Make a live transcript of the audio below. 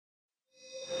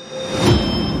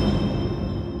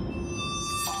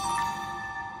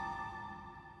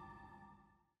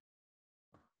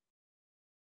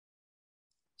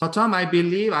So Tom, I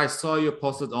believe I saw you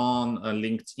posted on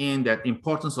LinkedIn that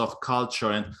importance of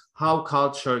culture and how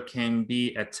culture can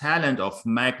be a talent of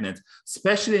magnet,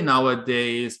 especially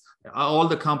nowadays. All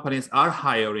the companies are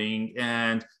hiring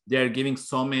and they're giving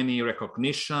so many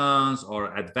recognitions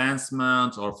or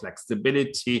advancements or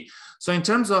flexibility. So in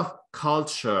terms of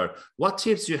culture, what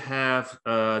tips you have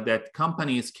that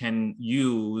companies can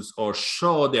use or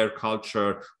show their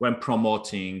culture when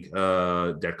promoting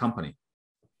their company?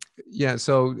 Yeah,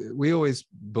 so we always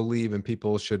believe in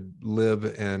people should live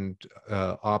and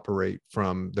operate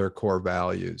from their core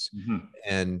values. Mm-hmm.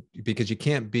 And because you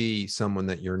can't be someone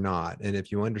that you're not. And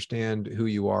if you understand who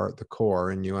you are at the core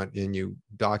and you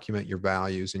document your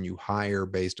values and you hire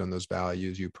based on those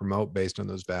values, you promote based on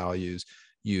those values,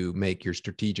 you make your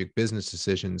strategic business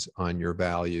decisions on your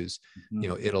values,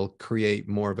 Mm-hmm. it'll create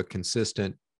more of a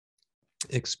consistent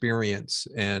experience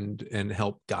and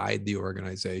help guide the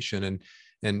organization.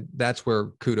 And that's where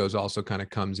Kudos also kind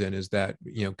of comes in, is that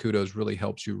Kudos really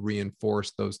helps you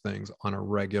reinforce those things on a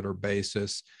regular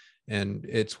basis, and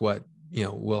it's what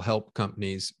will help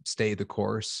companies stay the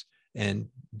course and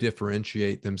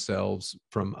differentiate themselves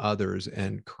from others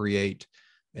and create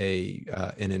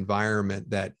an environment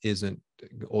that isn't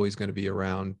always going to be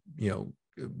around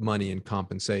money and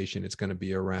compensation. It's going to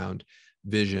be around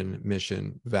vision,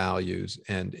 mission, values,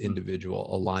 and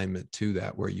individual alignment to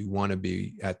that, where you want to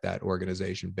be at that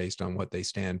organization based on what they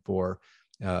stand for,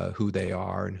 who they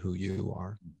are, and who you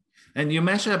are. And you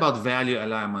mentioned about value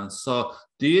alignment. So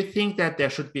do you think that there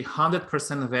should be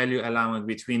 100% value alignment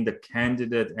between the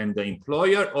candidate and the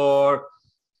employer, or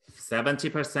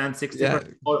 70%,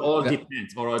 60%, or all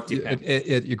depends, or it depends?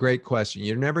 A great question.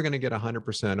 You're never going to get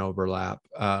 100% overlap.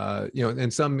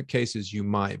 In some cases you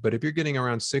might, but if you're getting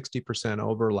around 60%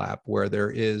 overlap, where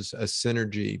there is a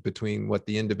synergy between what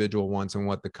the individual wants and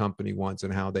what the company wants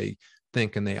and how they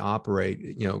think and they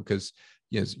operate, because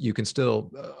you can still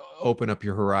open up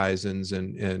your horizons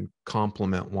and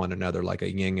complement one another, like a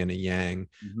yin and a yang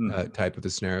type of a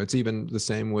scenario. It's even the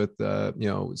same with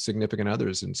significant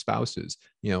others and spouses.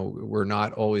 We're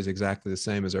not always exactly the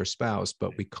same as our spouse,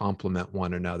 but we complement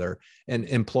one another. And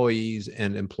employees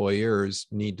and employers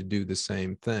need to do the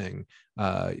same thing.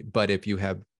 But if you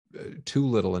have too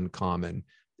little in common,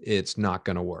 it's not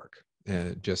going to work,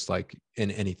 just like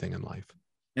in anything in life.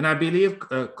 And I believe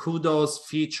Kudos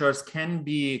features can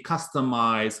be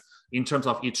customized in terms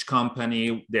of each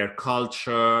company, their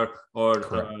culture, or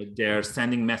their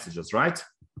sending messages, right?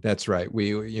 That's right.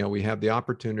 We have the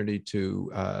opportunity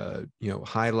to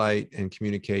highlight and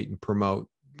communicate and promote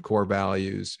core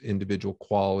values, individual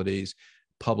qualities,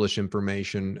 publish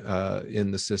information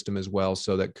in the system as well,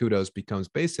 so that Kudos becomes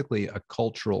basically a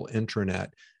cultural intranet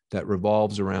that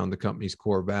revolves around the company's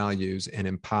core values and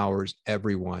empowers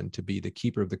everyone to be the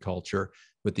keeper of the culture,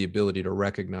 with the ability to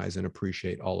recognize and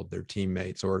appreciate all of their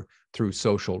teammates, or through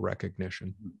social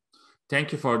recognition.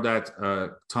 Thank you for that,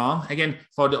 Tom. Again,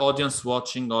 for the audience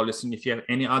watching or listening, if you have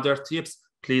any other tips,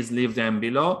 please leave them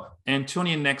below, and tune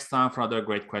in next time for another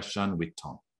great question with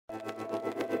Tom.